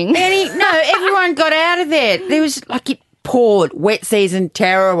raining. No, everyone got out of there. There was it poured. Wet season,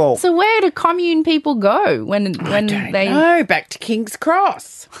 terrible. So where do commune people go when they... No, back to King's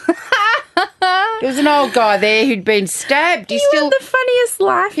Cross. There was an old guy there who'd been stabbed. Had the funniest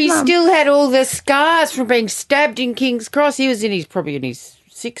life, He still had all the scars from being stabbed in King's Cross. He was probably in his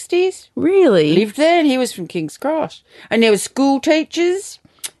 60s. Really? Lived there, and he was from King's Cross. And there were school teachers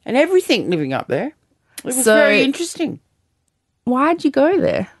and everything living up there. It was very interesting. Why'd you go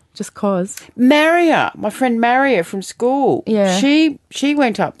there? Just cause? Maria, my friend Maria from school. Yeah. She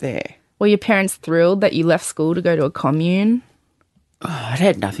went up there. Were your parents thrilled that you left school to go to a commune? Oh, it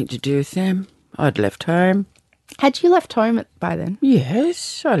had nothing to do with them. I'd left home. Had you left home by then?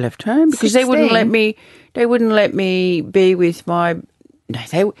 Yes, I left home because 16? they wouldn't let me be with my...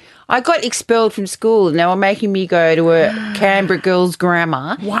 No, I got expelled from school and they were making me go to a Canberra girls'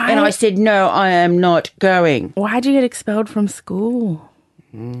 grammar. Why? And I said, no, I am not going. Why'd you get expelled from school?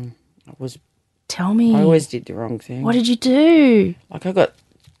 Tell me. I always did the wrong thing. What did you do? I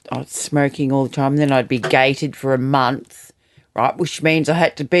was smoking all the time, and then I'd be gated for a month, right? Which means I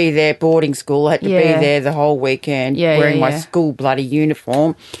had to be there, boarding school. I had to be there the whole weekend wearing my school bloody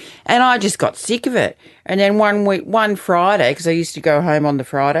uniform. And I just got sick of it. And then one Friday, because I used to go home on the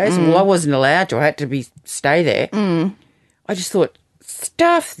Fridays, well, I wasn't allowed to. I had to stay there. I just thought,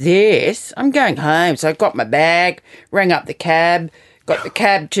 stuff this. I'm going home. So I got my bag, rang up the cab, got the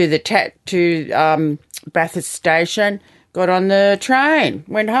cab to Bathurst Station, got on the train,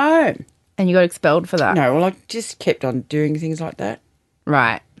 went home. And you got expelled for that? No, well, I just kept on doing things like that.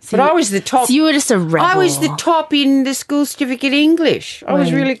 Right. So I was the top. So you were just a rebel. I was the top in the school certificate English. I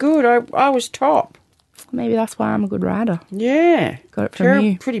was really good. I was top. Maybe that's why I'm a good writer. Yeah. Got it from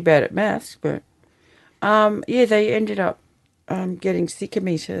you. Pretty bad at maths, but they ended up getting sick of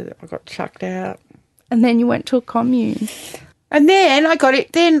me, so I got chucked out. And then you went to a commune. And then I got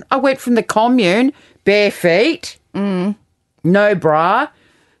it. Then I went from the commune, bare feet, no bra,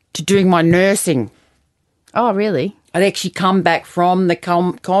 to doing my nursing. Oh, really? I'd actually come back from the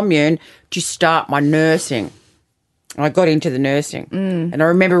commune to start my nursing. I got into the nursing. And I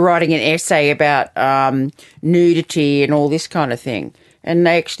remember writing an essay about nudity and all this kind of thing. and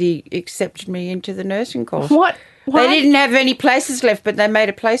they actually accepted me into the nursing course. What? They didn't have any places left, but they made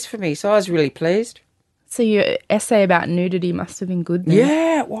a place for me, so I was really pleased. So your essay about nudity must have been good then.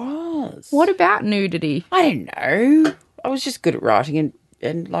 Yeah, it was. What about nudity? I don't know. I was just good at writing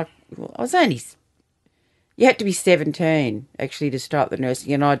and like, I was only... You had to be 17, actually, to start the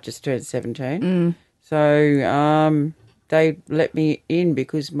nursing, and I'd just turned 17. So they let me in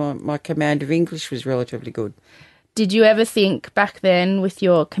because my command of English was relatively good. Did you ever think back then with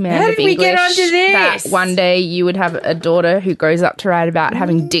your command How of did we English get onto this? that one day you would have a daughter who grows up to write about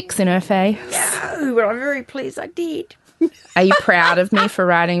having dicks in her face? No, but I'm very pleased I did. Are you proud of me for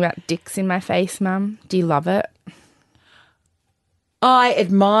writing about dicks in my face, Mum? Do you love it? I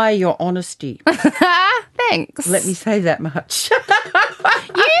admire your honesty. Thanks. Let me say that much. You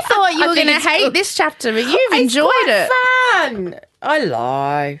thought you were going to hate this chapter, but you've enjoyed it. Fun. I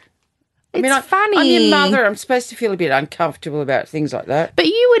lie. It's funny. I'm your mother. I'm supposed to feel a bit uncomfortable about things like that. But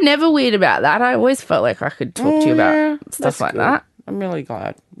you were never weird about that. I always felt like I could talk to you about stuff like that. I'm really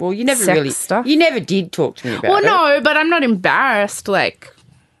glad. Well, you never Sex stuff. You never did talk to me about it. Well, no, but I'm not embarrassed. Like,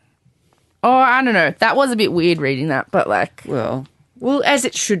 I don't know. That was a bit weird reading that, but like, well, as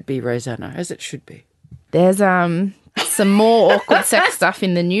it should be, Rosanna, as it should be. There's some more awkward sex stuff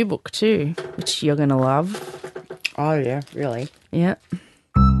in the new book too, which you're gonna love. Oh yeah, really? Yeah.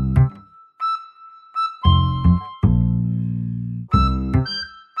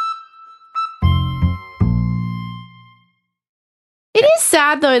 It is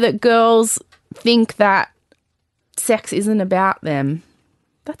sad though that girls think that sex isn't about them.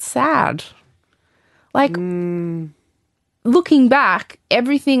 That's sad. Like, looking back,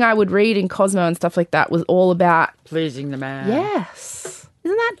 everything I would read in Cosmo and stuff like that was all about pleasing the man. Yes.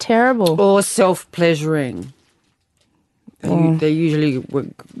 Isn't that terrible? Or self-pleasuring. They usually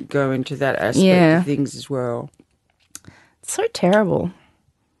would go into that aspect of things as well. It's so terrible.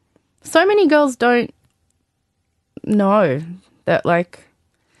 So many girls don't know that, like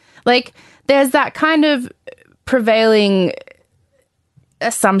there's that kind of prevailing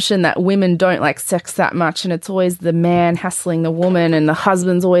assumption that women don't like sex that much, and it's always the man hassling the woman and the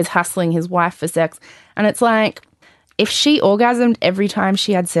husband's always hassling his wife for sex. And it's like, if she orgasmed every time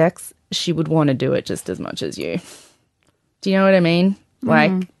she had sex, she would want to do it just as much as you. Do you know what I mean?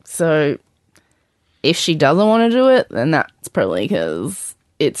 Like, so if she doesn't want to do it, then that's probably because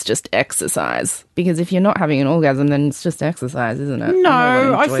it's just exercise. Because if you're not having an orgasm, then it's just exercise, isn't it? No,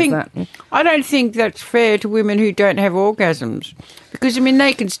 I don't think that's fair to women who don't have orgasms. Because, I mean,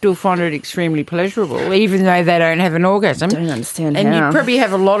 they can still find it extremely pleasurable, even though they don't have an orgasm. I don't understand and how. And you probably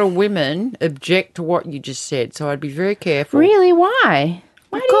have a lot of women object to what you just said, so I'd be very careful. Really? Why?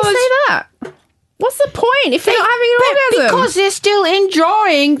 Why do you say that? What's the point if you're not having an orgasm? Because they're still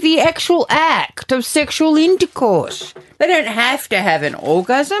enjoying the actual act of sexual intercourse. They don't have to have an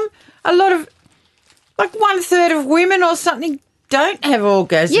orgasm. A lot of, like 1/3 of women or something don't have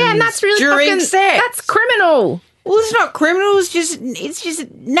orgasms. Yeah, and that's really during sex. That's criminal. Well, it's not criminal. It's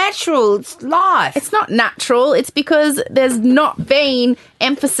just natural. It's life. It's not natural. It's because there's not been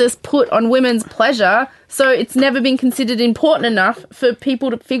emphasis put on women's pleasure, so it's never been considered important enough for people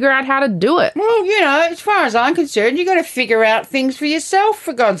to figure out how to do it. Well, you know, as far as I'm concerned, you got to figure out things for yourself,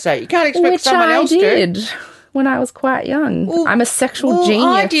 for God's sake. You can't expect someone else to. Which I did when I was quite young. Well, I'm a sexual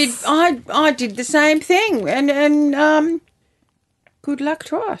genius. I did the same thing, and good luck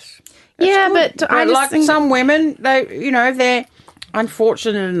to us. That's but I just think some women, they're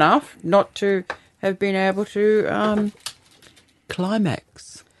unfortunate enough not to have been able to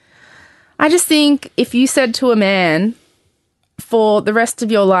climax. I just think if you said to a man, for the rest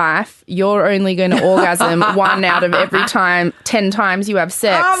of your life, you're only going to orgasm 1 out of every 10 times you have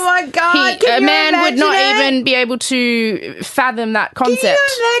sex. Oh my God! A man would not even be able to fathom that concept. Can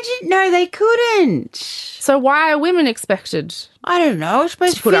you imagine? No, they couldn't. So why are women expected? I don't know. I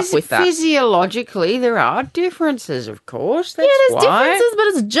suppose to put up with that. Physiologically, there are differences, of course. That's there's differences,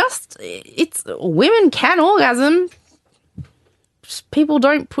 but it's women can orgasm. People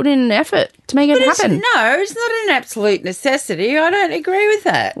don't put in an effort to make it happen. It's not an absolute necessity. I don't agree with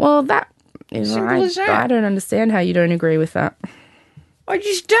that. Well, that is right. I don't understand how you don't agree with that. I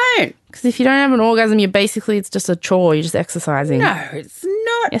just don't. Because if you don't have an orgasm, it's just a chore. You're just exercising. No, it's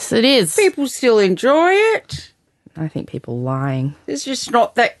not. Yes, it is. People still enjoy it. I think people lying. There's just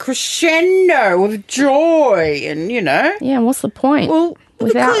not that crescendo of joy and, Yeah, and what's the point? Well,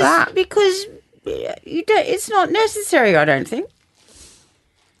 without that? Because it's not necessary, I don't think.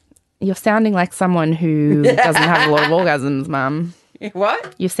 You're sounding like someone who doesn't have a lot of orgasms, Mum.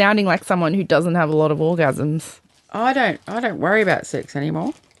 What? You're sounding like someone who doesn't have a lot of orgasms. I don't worry about sex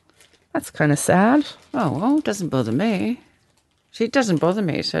anymore. That's kind of sad. Oh, well, it doesn't bother me. See, it doesn't bother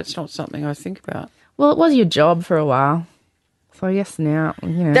me, so it's not something I think about. Well, it was your job for a while. So I guess now, you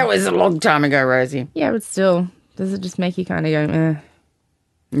know. That was a long time ago, Rosie. Yeah, but still, does it just make you kind of go, eh?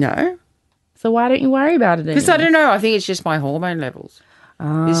 No. So why don't you worry about it anymore? Because I don't know. I think it's just my hormone levels.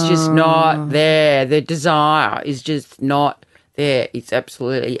 It's just not there. The desire is just not there. It's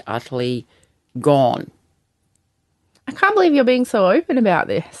absolutely, utterly gone. I can't believe you're being so open about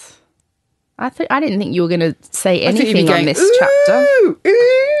this. I didn't think you were going to say anything on this chapter.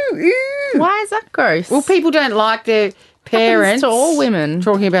 Ooh. Why is that gross? Well, people don't like their parents to all women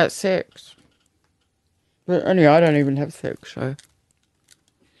talking about sex. But anyway, I don't even have sex, so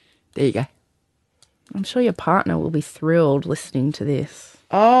there you go. I'm sure your partner will be thrilled listening to this.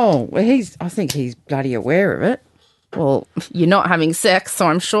 Oh, well, I think he's bloody aware of it. Well, you're not having sex, so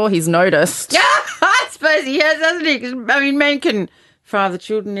I'm sure he's noticed. Yeah, I suppose he has, hasn't he? 'Cause, I mean, men can father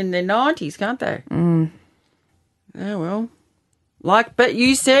children in their 90s, can't they? Mm. Oh, well. But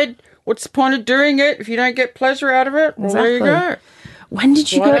you said, what's the point of doing it if you don't get pleasure out of it? Well, Exactly. there you go. When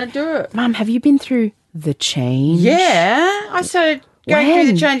did you Why go? don't do it? Mum, have you been through the change? Yeah, I started going When?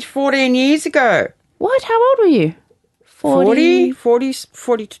 through the change 14 years ago. What? How old were you? 40.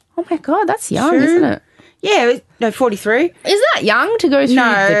 Oh, my God, that's young, isn't it? Yeah, no, 43. Is that young to go through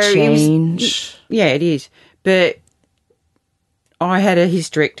the change? Yeah, it is. But I had a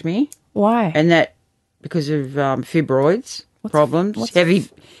hysterectomy. Why? And that because of fibroids problems,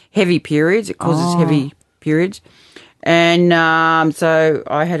 heavy periods. It causes heavy periods. And so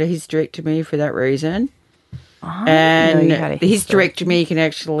I had a hysterectomy for that reason. And the hysterectomy can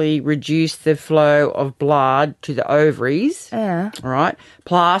actually reduce the flow of blood to the ovaries. Yeah. All right.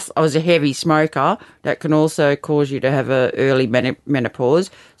 Plus, I was a heavy smoker. That can also cause you to have a early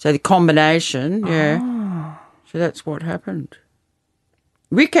menopause. So the combination, yeah. So that's what happened.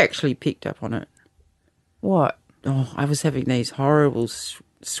 Rick actually picked up on it. What? Oh, I was having these horrible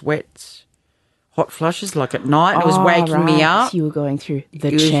sweats, hot flushes, like at night. And it was waking me up. So you were going through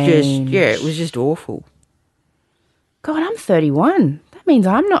the change. It was just awful. God, I'm 31. That means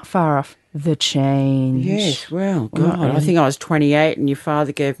I'm not far off the change. Yes, well, God, I think I was 28 and your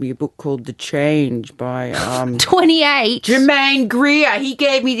father gave me a book called The Change by 28? Jermaine Greer. He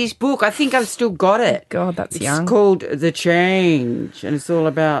gave me this book. I think I've still got it. God, that's young. It's called The Change, and it's all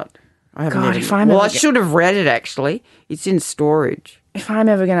about... I should have read it, actually. It's in storage. If I'm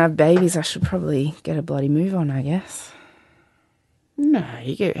ever going to have babies, I should probably get a bloody move on, I guess. No,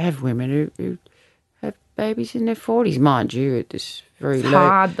 you have women who have babies in their 40s, mind you, at this very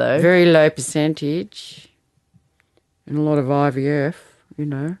low percentage, and a lot of IVF, you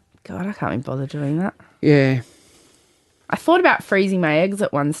know. God, I can't be bothered doing that. Yeah. I thought about freezing my eggs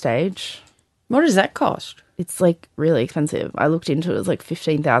at one stage. What does that cost? It's like really expensive. I looked into it. It was like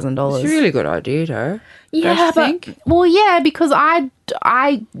 $15,000. It's a really good idea, though. Yeah, because I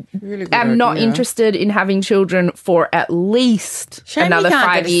am not interested in having children for at least another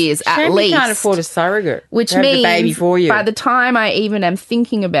 5 years. At least, you can't afford a surrogate, which means the baby for you. By the time I even am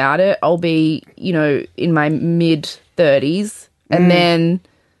thinking about it, I'll be, in my mid-30s, and then.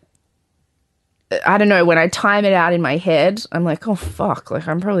 I don't know, when I time it out in my head, I'm like, oh, fuck. Like,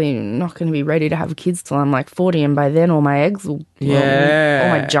 I'm probably not going to be ready to have kids till I'm like 40, and by then all my eggs will... all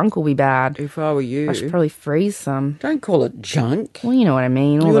my junk will be bad. If I were you... I should probably freeze some. Don't call it junk. Well, you know what I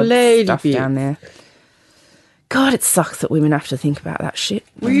mean. All the stuff down there. God, it sucks that women have to think about that shit.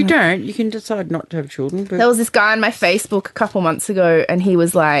 Well, you don't. You can decide not to have children. But there was this guy on my Facebook a couple months ago, and he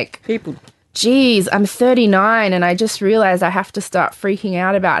was like... People... Geez, I'm 39 and I just realised I have to start freaking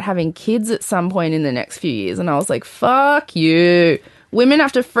out about having kids at some point in the next few years. And I was like, fuck you. Women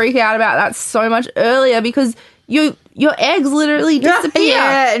have to freak out about that so much earlier because your eggs literally disappear.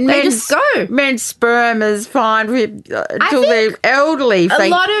 Yeah, and they just go. Men's sperm is fine until they're elderly.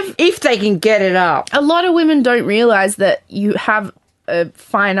 If they can get it up. A lot of women don't realise that you have a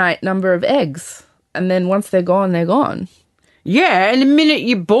finite number of eggs. And then once they're gone, they're gone. Yeah, and the minute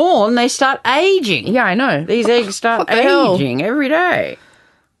you're born, they start aging. Yeah, I know. These eggs start aging every day.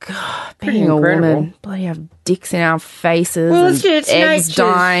 God, being a woman, bloody have dicks in our faces and it's eggs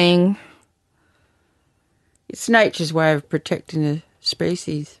dying. It's nature's way of protecting the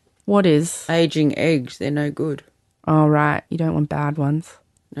species. What is? Aging eggs, they're no good. Oh, right. You don't want bad ones.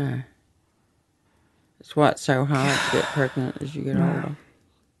 No. That's why it's so hard to get pregnant as you get older.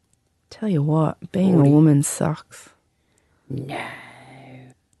 Tell you what, being a woman sucks. No.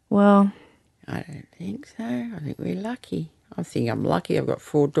 Well, I don't think so. I think we're lucky. I think I'm lucky. I've got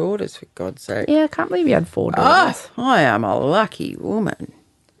 4 daughters, for God's sake. Yeah, I can't believe you had 4 daughters. Oh, I am a lucky woman.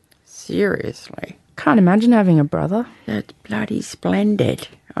 Seriously. Can't imagine having a brother. That's bloody splendid.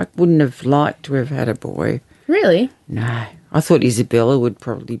 I wouldn't have liked to have had a boy. Really? No. I thought Isabella would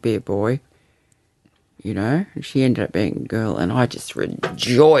probably be a boy, you know. She ended up being a girl, and I just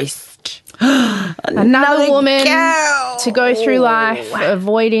rejoiced. Another woman girl. to go through life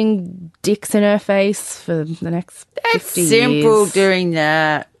avoiding dicks in her face for the next 50 simple years. doing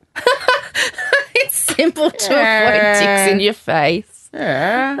that. It's simple to avoid dicks in your face.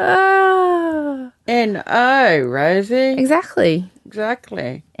 Yeah. Ah. N-O, Rosie. Exactly.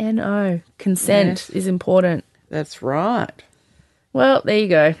 N-O. Consent is important. That's right. Well, there you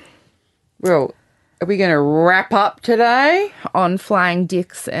go. Well, are we going to wrap up today? On flying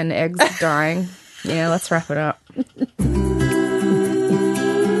dicks and eggs dying. Yeah, let's wrap it up.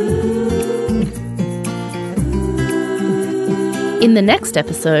 In the next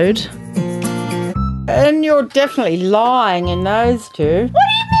episode... And you're definitely lying in those two. What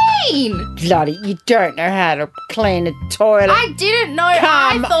do you mean? Bloody, you don't know how to clean a toilet. I didn't know.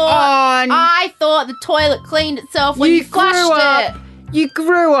 Come on. I thought the toilet cleaned itself when you flushed it. You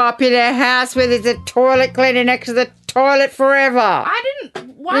grew up in a house where there's a toilet cleaner next to the toilet forever. I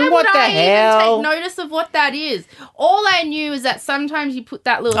didn't. Why what would the I hell? even take notice of what that is? All I knew is that sometimes you put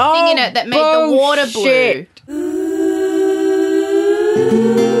that little thing in it that made the water blue.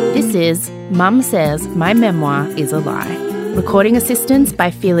 This is Mum Says My Memoir is a Lie. Recording assistance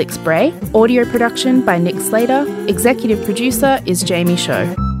by Felix Bray. Audio production by Nick Slater. Executive producer is Jamie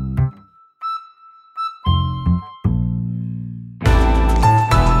Show.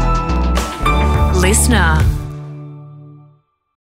 Listener.